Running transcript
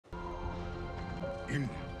In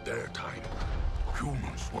their time,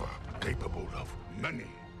 humans were capable of many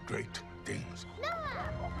great things.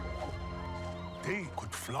 They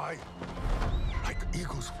could fly like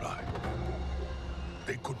eagles fly.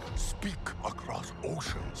 They could speak across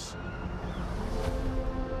oceans.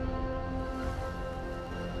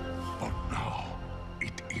 But now,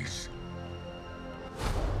 it is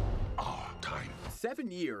our time. 7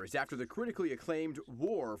 years after the critically acclaimed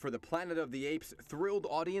War for the Planet of the Apes thrilled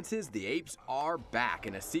audiences, the Apes are back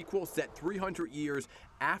in a sequel set 300 years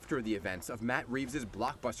after the events of Matt Reeves'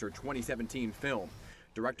 blockbuster 2017 film.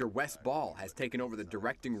 Director Wes Ball has taken over the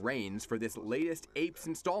directing reins for this latest Apes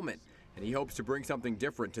installment, and he hopes to bring something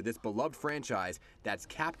different to this beloved franchise that's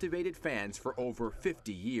captivated fans for over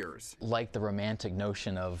 50 years. Like the romantic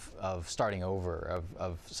notion of starting over,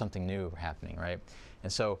 of something new happening, right?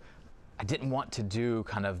 And so I didn't want to do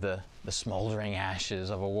kind of the smoldering ashes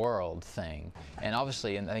of a world thing. And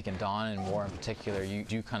obviously, and I think in Dawn and War in particular, you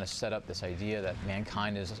do kind of set up this idea that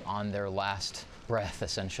mankind is on their last breath,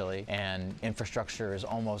 essentially, and infrastructure is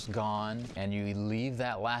almost gone, and you leave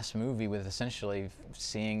that last movie with essentially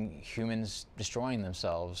seeing humans destroying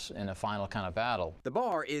themselves in a final kind of battle. The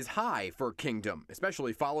bar is high for Kingdom,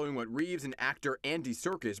 especially following what Reeves and actor Andy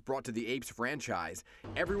Serkis brought to the Apes franchise.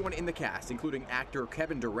 Everyone in the cast, including actor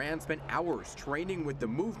Kevin Durant, spent hours training with the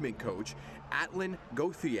movement coach, Atlin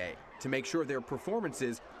Gauthier, to make sure their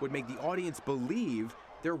performances would make the audience believe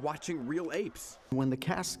they're watching real apes. When the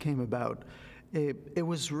cast came about, it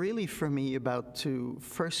was really for me about to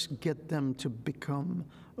first get them to become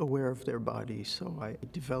aware of their bodies. So I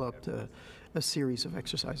developed a series of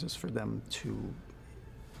exercises for them to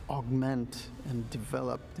augment and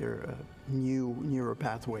develop their new neural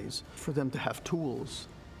pathways, for them to have tools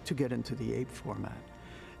to get into the ape format.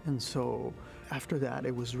 And so after that,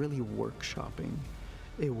 it was really workshopping.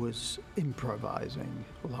 It was improvising,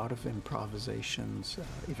 a lot of improvisations,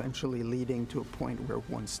 eventually leading to a point where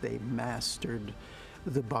once they mastered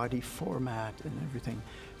the body format and everything,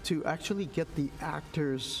 to actually get the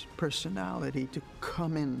actor's personality to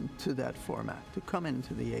come into that format, to come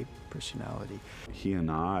into the ape personality. He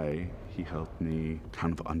helped me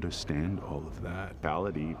kind of understand all of that.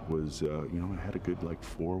 Reality was, I had a good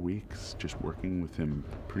 4 weeks just working with him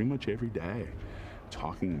pretty much every day,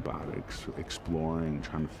 talking about it, exploring,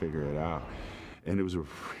 trying to figure it out. And it was a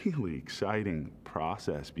really exciting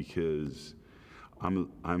process because I'm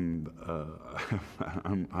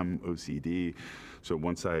OCD, so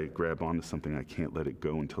once I grab onto something, I can't let it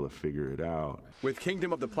go until I figure it out. With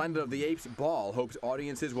Kingdom of the Planet of the Apes, Ball hopes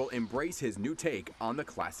audiences will embrace his new take on the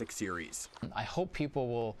classic series. I hope people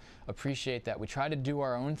will appreciate that we try to do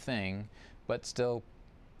our own thing, but still,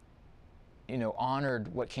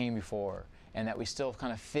 honored what came before, and that we still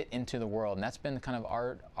kind of fit into the world. And that's been kind of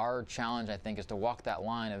our challenge, I think, is to walk that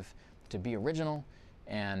line of to be original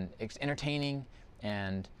and entertaining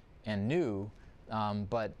and new,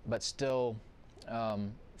 but still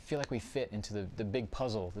feel like we fit into the big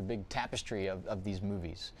puzzle, the big tapestry of these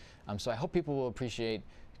movies. So I hope people will appreciate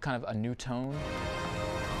kind of a new tone.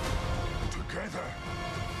 Together,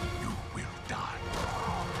 you will die.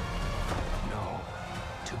 No,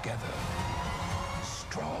 together,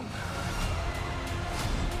 strong.